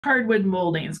hardwood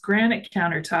moldings, granite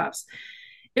countertops.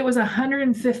 It was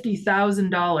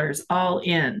 $150,000 all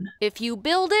in. If you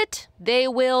build it, they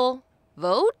will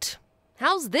vote?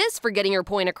 How's this for getting your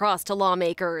point across to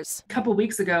lawmakers? A couple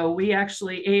weeks ago, we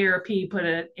actually, AARP, put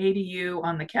an ADU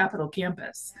on the Capitol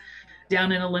campus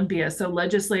down in Olympia so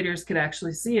legislators could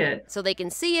actually see it. So they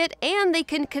can see it and they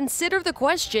can consider the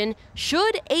question,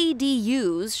 should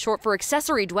ADUs, short for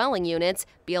accessory dwelling units,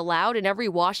 be allowed in every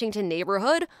Washington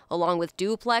neighborhood, along with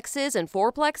duplexes and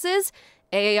fourplexes?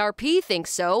 AARP thinks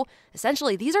so.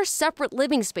 Essentially, these are separate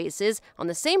living spaces on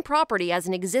the same property as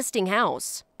an existing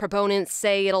house. Proponents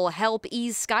say it'll help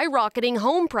ease skyrocketing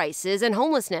home prices and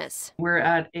homelessness. We're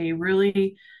at a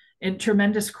really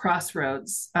tremendous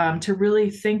crossroads to really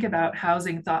think about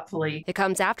housing thoughtfully. It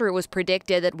comes after it was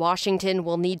predicted that Washington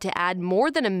will need to add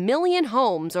more than 1 million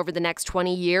homes over the next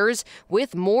 20 years,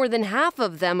 with more than half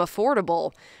of them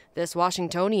affordable. This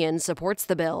Washingtonian supports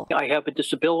the bill. I have a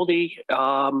disability.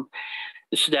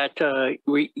 So that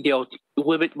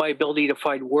limit my ability to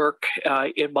find work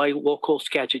in my local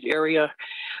Skagit area.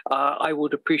 I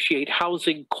would appreciate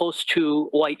housing close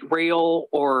to light rail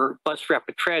or bus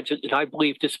rapid transit, and I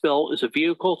believe this bill is a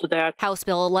vehicle to that. House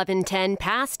Bill 1110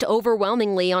 passed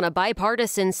overwhelmingly on a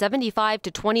bipartisan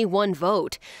 75-21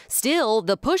 vote. Still,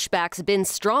 the pushback's been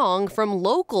strong from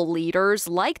local leaders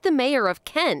like the mayor of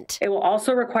Kent. It will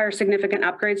also require significant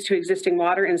upgrades to existing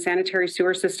water and sanitary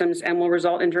sewer systems and will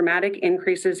result in dramatic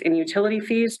increases in utility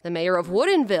fees. The mayor of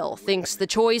Woodinville thinks the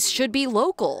choice should be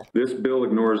local. This bill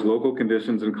ignores local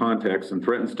conditions and context and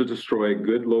threatens to destroy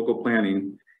good local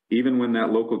planning, even when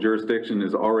that local jurisdiction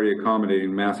is already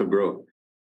accommodating massive growth.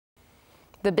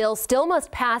 The bill still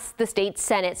must pass the state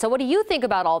Senate. So what do you think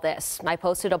about all this? I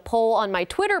posted a poll on my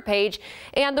Twitter page,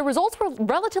 and the results were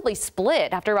relatively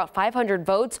split. After about 500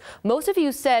 votes, most of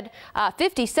you said,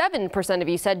 57% of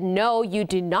you said no, you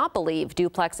do not believe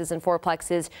duplexes and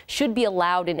fourplexes should be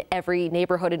allowed in every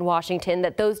neighborhood in Washington,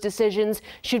 that those decisions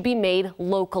should be made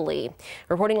locally.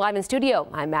 Reporting live in studio,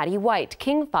 I'm Maddie White,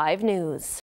 King 5 News.